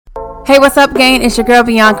Hey, what's up, gang? It's your girl,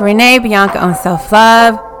 Bianca Renee, Bianca on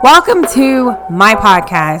Self-Love. Welcome to my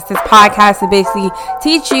podcast. This podcast will basically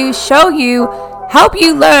teach you, show you, help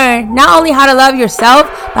you learn not only how to love yourself,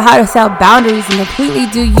 but how to set boundaries and completely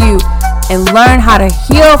do you, and learn how to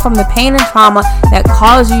heal from the pain and trauma that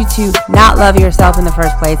caused you to not love yourself in the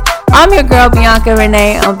first place. I'm your girl, Bianca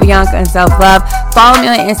Renee on Bianca on Self-Love. Follow me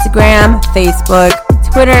on Instagram, Facebook,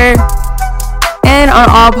 Twitter, and on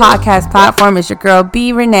all podcast platforms. It's your girl,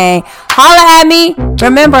 B Renee. Holla at me.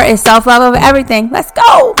 Remember, it's self-love over everything. Let's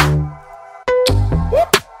go.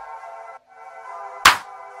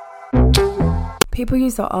 People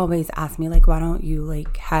used to always ask me, like, why are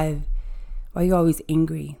you always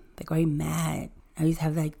angry? Like, why are you mad? I used to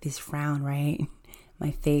have like this frown, right?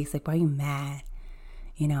 My face, like, why are you mad?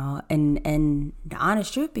 You know, and the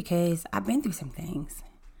honest truth, because I've been through some things.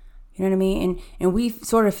 You know what I mean? And we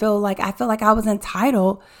sort of feel like I was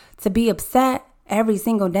entitled to be upset every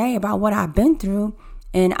single day about what I've been through.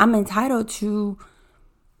 And I'm entitled to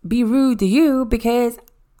be rude to you because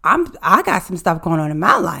I got some stuff going on in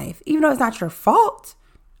my life. Even though it's not your fault,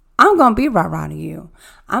 I'm going to be rah-rah to you.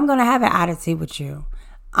 I'm going to have an attitude with you.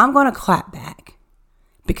 I'm going to clap back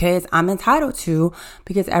because I'm entitled to,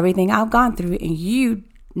 because everything I've gone through, and you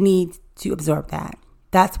need to absorb that.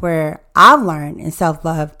 That's where I've learned in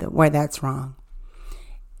self-love where that's wrong.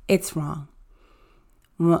 It's wrong.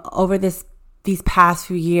 Over these past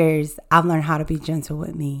few years, I've learned how to be gentle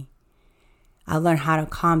with me. I learned how to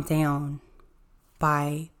calm down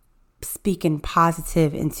by speaking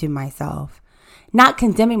positive into myself. Not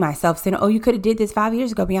condemning myself, saying, oh, you could have did this 5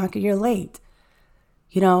 years ago, Bianca, you're late.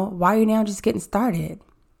 You know, why are you now just getting started?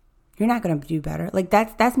 You're not going to do better. Like,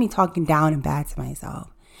 that's me talking down and bad to myself.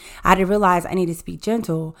 I had to realize I need to speak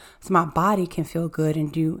gentle so my body can feel good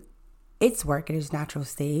and do its work in its natural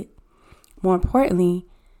state. More importantly,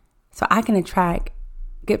 so I can attract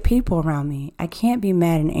good people around me. I can't be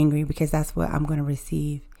mad and angry because that's what I'm going to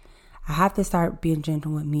receive. I have to start being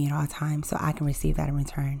gentle with me at all times so I can receive that in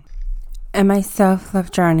return. In my self-love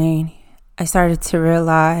journey, I started to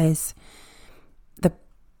realize the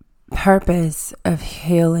purpose of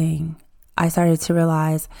healing. I started to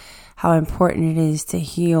realize how important it is to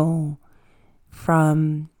heal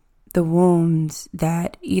from the wounds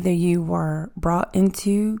that either you were brought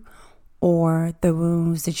into or the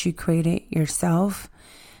wounds that you created yourself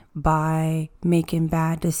by making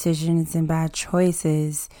bad decisions and bad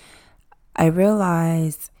choices. I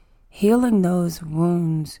realized healing those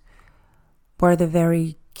wounds were the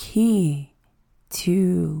very key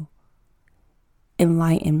to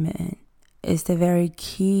enlightenment. It's the very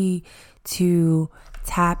key to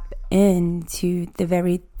tap into the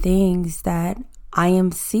very things that I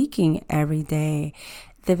am seeking every day,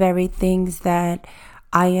 the very things that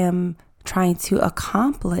I am trying to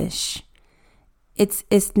accomplish.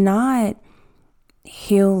 It's not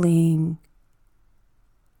healing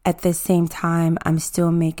at the same time I'm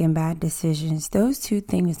still making bad decisions. Those two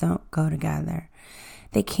things don't go together.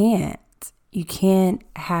 They can't. You can't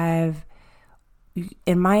have,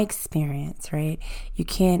 in my experience, right? You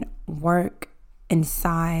can't work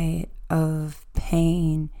inside of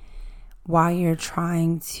pain while you're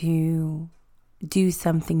trying to do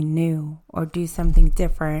something new or do something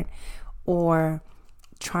different, or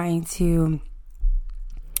trying to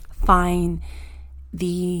find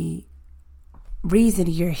the reason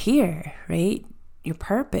you're here, right? Your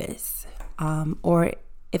purpose. Or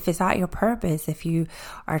if it's not your purpose, if you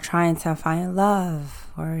are trying to find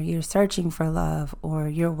love, or you're searching for love, or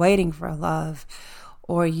you're waiting for love,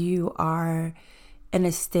 or you are in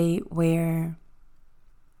a state where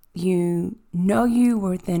you know you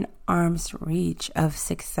were within arm's reach of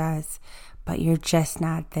success, but you're just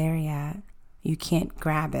not there yet. You can't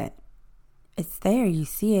grab it. It's there, you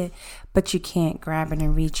see it, but you can't grab it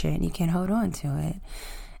and reach it. You can't hold on to it.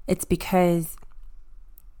 It's because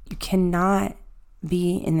you cannot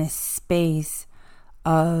be in this space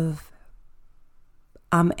of,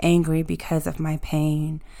 I'm angry because of my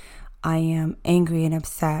pain. I am angry and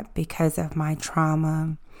upset because of my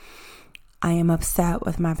trauma. I am upset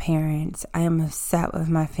with my parents. I am upset with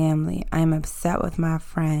my family. I am upset with my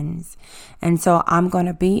friends. And so I'm going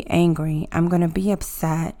to be angry. I'm going to be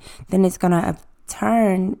upset. Then it's going to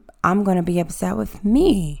turn, I'm going to be upset with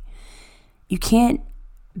me. You can't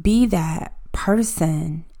be that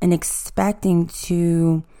person and expecting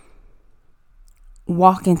to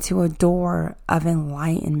walk into a door of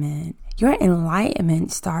enlightenment. Your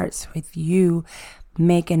enlightenment starts with you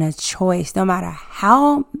making a choice, no matter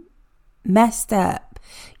how messed up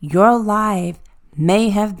your life may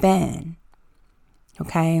have been.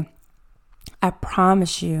 Okay? I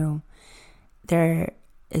promise you, there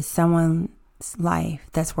is someone life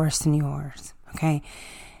that's worse than yours, okay?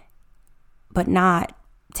 But not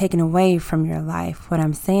taken away from your life. What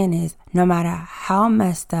I'm saying is, no matter how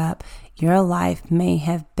messed up your life may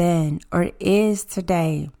have been or is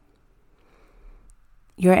today,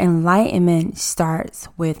 your enlightenment starts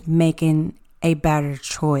with making a better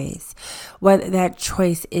choice. Whether that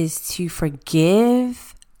choice is to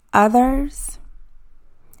forgive others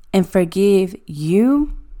and forgive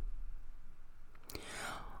you,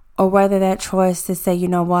 or whether that choice to say, you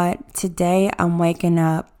know what, today I'm waking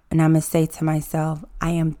up and I'm going to say to myself,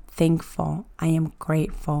 I am thankful. I am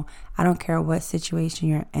grateful. I don't care what situation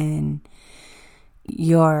you're in.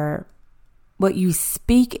 What you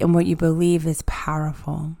speak and what you believe is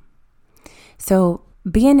powerful. So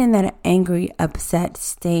being in that angry, upset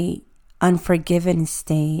state, unforgiven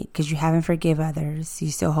state, because you haven't forgiven others,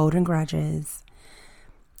 you're still holding grudges,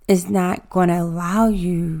 is not going to allow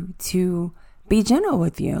you to be gentle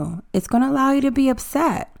with you. It's going to allow you to be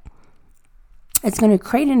upset. It's going to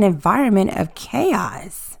create an environment of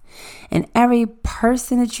chaos. And every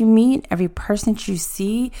person that you meet, every person that you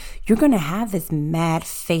see, you're going to have this mad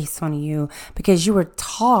face on you because you were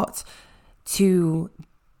taught to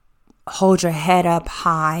hold your head up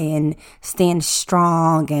high and stand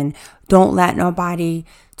strong and don't let nobody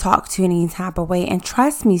talk to you any type of way. And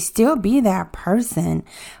trust me, still be that person,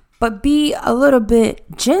 but be a little bit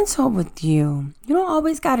gentle with you. You don't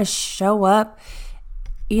always got to show up,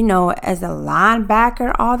 as a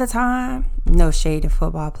linebacker all the time. No shade to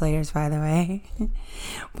football players, by the way.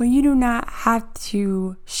 But you do not have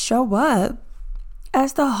to show up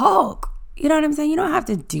as the Hulk. You know what I'm saying? You don't have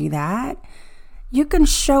to do that. You can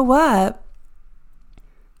show up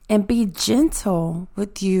and be gentle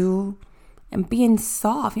with you and being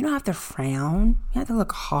soft. You don't have to frown. You have to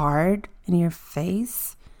look hard in your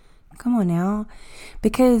face. Come on now.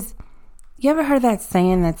 Because you ever heard that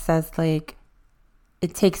saying that says, like,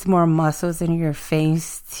 it takes more muscles in your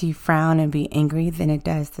face to frown and be angry than it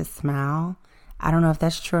does to smile? I don't know if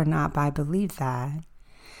that's true or not, but I believe that.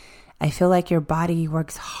 I feel like your body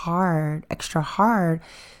works hard, extra hard,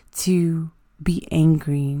 to be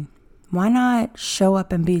angry. Why not show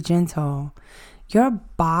up and be gentle? Your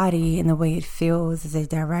body and the way it feels is a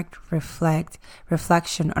direct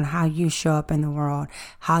reflection on how you show up in the world,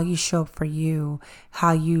 how you show up for you,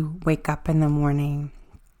 how you wake up in the morning.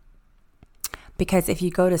 Because if you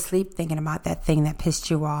go to sleep thinking about that thing that pissed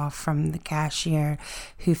you off from the cashier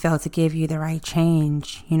who failed to give you the right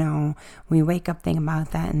change, when you wake up thinking about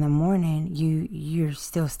that in the morning, you're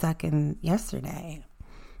still stuck in yesterday.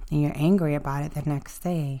 And you're angry about it the next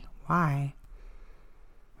day. Why?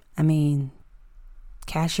 I mean,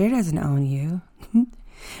 cashier doesn't own you.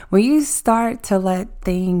 When you start to let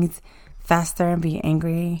things fester and be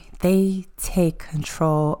angry, they take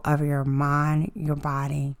control of your mind, your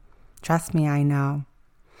body. Trust me, I know.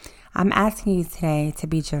 I'm asking you today to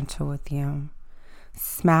be gentle with you.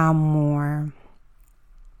 Smile more.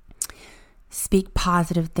 Speak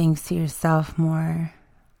positive things to yourself more.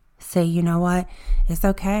 Say, you know what? It's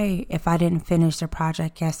okay if I didn't finish the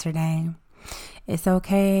project yesterday. It's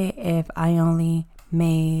okay if I only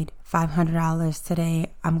made $500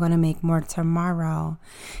 today. I'm going to make more tomorrow.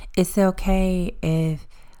 It's okay if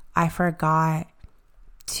I forgot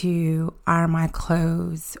to iron my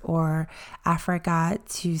clothes, or I forgot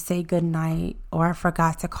to say goodnight, or I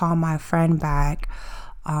forgot to call my friend back.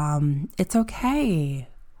 It's okay.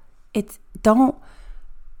 Don't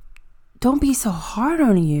be so hard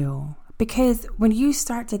on you, because when you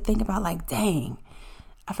start to think about, like, dang,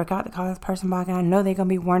 I forgot to call this person back, and I know they're going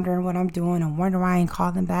to be wondering what I'm doing and wondering why I ain't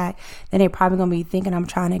called them back. Then they're probably going to be thinking I'm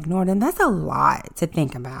trying to ignore them. That's a lot to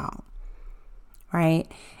think about, right?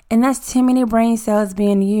 And that's too many brain cells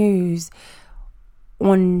being used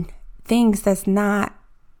on things that's not,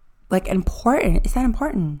 like, important. It's not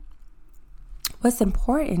important. What's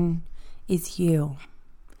important is you.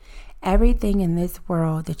 Everything in this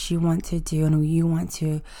world that you want to do and you want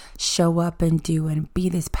to show up and do and be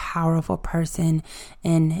this powerful person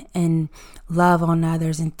and love on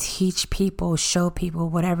others and teach people, show people,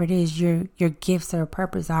 whatever it is your gifts or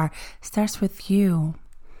purpose are, starts with you.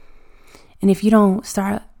 And if you don't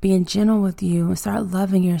start being gentle with you and start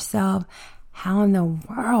loving yourself, how in the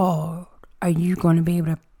world are you going to be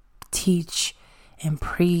able to teach and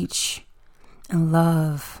preach and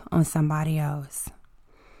love on somebody else?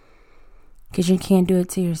 Because you can't do it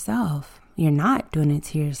to yourself. You're not doing it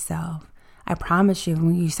to yourself. I promise you,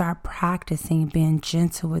 when you start practicing being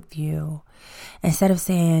gentle with you, instead of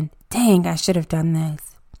saying, dang, I should have done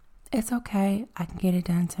this, it's okay, I can get it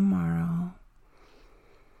done tomorrow.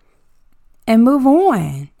 And move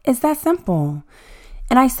on. It's that simple.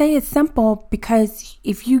 And I say it's simple because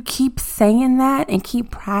if you keep saying that and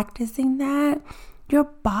keep practicing that, your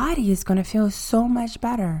body is going to feel so much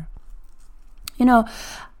better.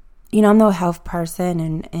 I'm no health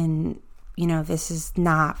person and this is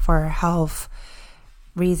not for health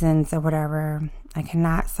reasons or whatever. I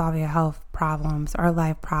cannot solve your health problems or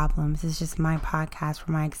life problems. It's just my podcast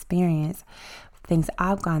from my experience, things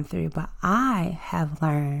I've gone through. But I have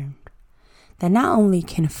learned that not only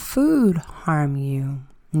can food harm you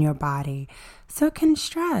in your body, so can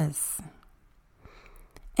stress.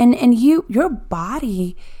 And your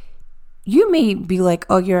body, you may be like,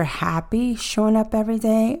 oh, you're happy showing up every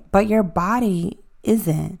day, but your body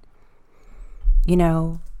isn't.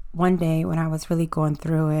 One day when I was really going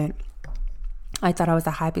through it, I thought I was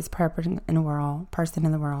the happiest person in the world,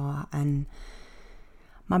 and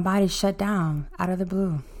my body shut down out of the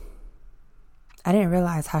blue. I didn't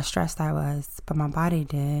realize how stressed I was, but my body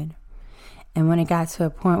did. And when it got to a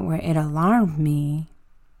point where it alarmed me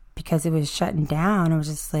because it was shutting down, it was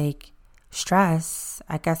just like stress.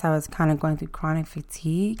 I guess I was kind of going through chronic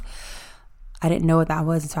fatigue. I didn't know what that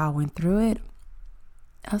was until I went through it.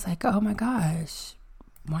 I was like, oh my gosh,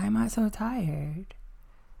 why am I so tired?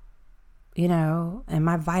 And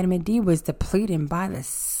my vitamin D was depleting by the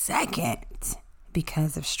second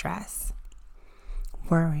because of stress,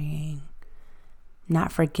 worrying,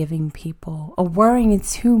 not forgiving people, or worrying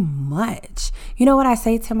too much. You know what I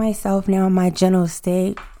say to myself now in my gentle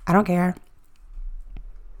state? I don't care.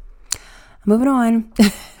 Moving on.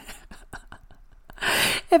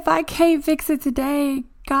 If I can't fix it today,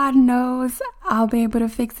 God knows I'll be able to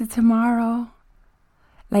fix it tomorrow.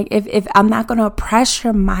 Like if I'm not going to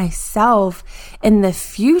pressure myself in the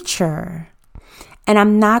future, and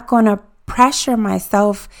I'm not going to pressure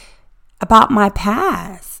myself about my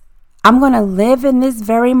past. I'm going to live in this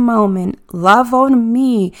very moment, love on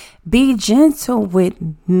me, be gentle with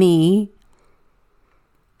me,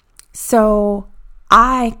 so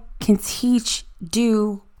I can teach,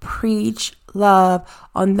 do, preach, love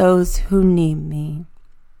on those who need me.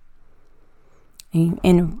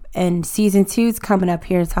 And season 2 is coming up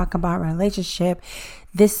here to talk about relationship.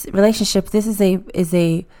 This is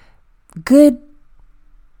a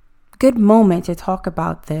good moment to talk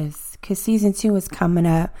about this, because season 2 is coming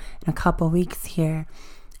up in a couple weeks here,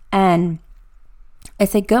 and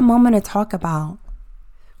it's a good moment to talk about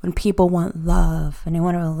when people want love and they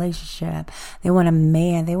want a relationship, they want a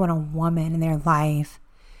man, they want a woman in their life.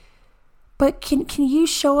 But can you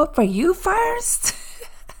show up for you first?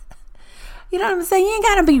 You know what I'm saying? You ain't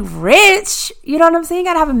gotta be rich. You know what I'm saying?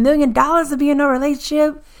 You gotta have $1 million to be in a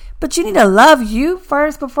relationship. But you need to love you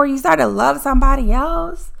first before you start to love somebody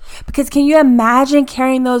else. Because can you imagine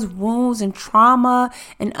carrying those wounds and trauma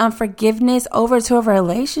and unforgiveness over to a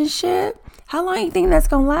relationship? How long do you think that's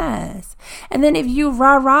going to last? And then if you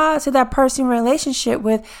rah-rah to that person in relationship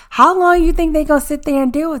with, how long do you think they're going to sit there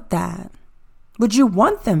and deal with that? Would you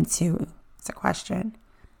want them to? It's a question.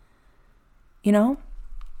 You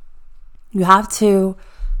have to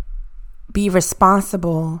be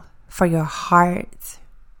responsible for your heart.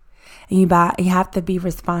 And you have to be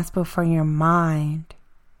responsible for your mind.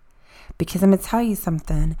 Because I'm going to tell you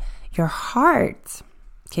something. Your heart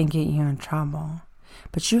can get you in trouble.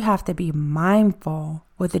 But you have to be mindful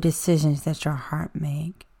with the decisions that your heart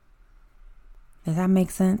make. Does that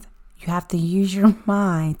make sense? You have to use your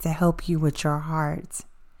mind to help you with your heart.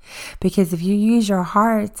 Because if you use your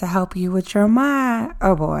heart to help you with your mind,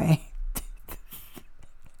 oh boy.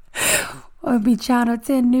 We'll be Channel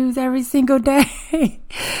 10 news every single day.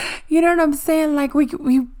 You know what I'm saying? Like we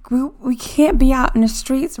can't be out in the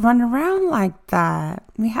streets running around like that.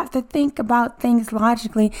 We have to think about things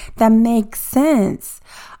logically that make sense.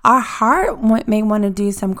 Our heart may want to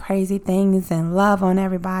do some crazy things and love on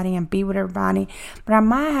everybody and be with everybody. But our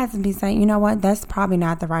mind has to be saying, you know what? That's probably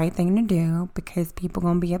not the right thing to do because people are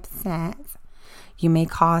going to be upset. You may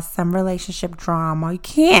cause some relationship drama. You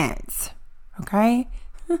can't. Okay?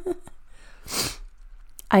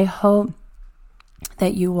 I hope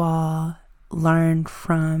that you all learned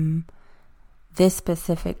from this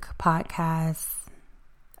specific podcast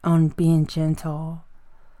on being gentle.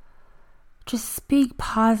 Just speak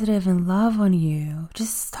positive and love on you.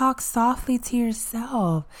 Just talk softly to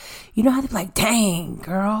yourself. You don't have to be like, dang,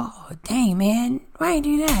 girl, dang, man, why you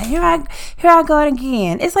do that? Here I go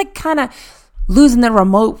again. It's like kind of losing the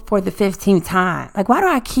remote for the 15th time. Like, why do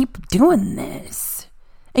I keep doing this?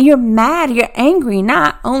 And you're mad, you're angry,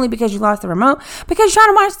 not only because you lost the remote, because you're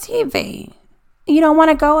trying to watch TV. You don't want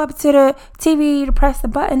to go up to the TV to press the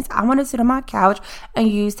buttons. I want to sit on my couch and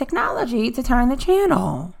use technology to turn the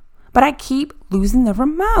channel. But I keep losing the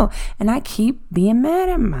remote and I keep being mad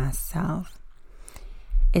at myself.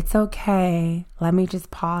 it's okay. Let me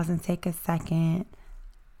just pause and take a second.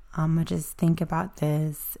 I'm going to just think about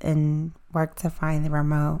this and work to find the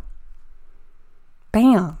remote.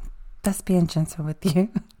 Bam. That's being gentle with you.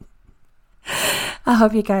 I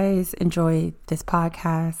hope you guys enjoyed this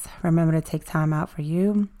podcast. Remember to take time out for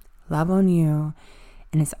you, love on you,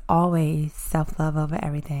 and it's always self-love over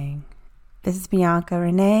everything. This is Bianca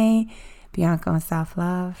Renee, Bianca on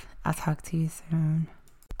Self-Love. I'll talk to you soon.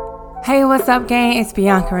 Hey, what's up, gang? It's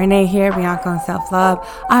Bianca Renee here, Bianca on Self-Love.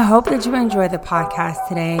 I hope that you enjoyed the podcast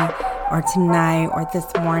today or tonight or this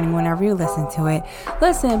morning, whenever you listen to it.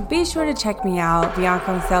 Listen, be sure to check me out,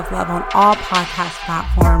 Bianca on Self-Love, on all podcast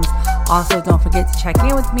platforms. Also, don't forget to check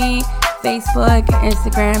in with me, Facebook,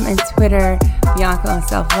 Instagram, and Twitter, Bianca on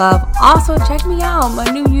Self-Love. Also, check me out, my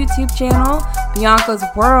new YouTube channel, Bianca's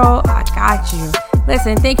World. I got you.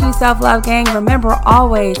 Listen, thank you, Self-Love gang. Remember,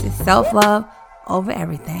 always, it's self-love over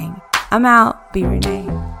everything. I'm out. Be Renee.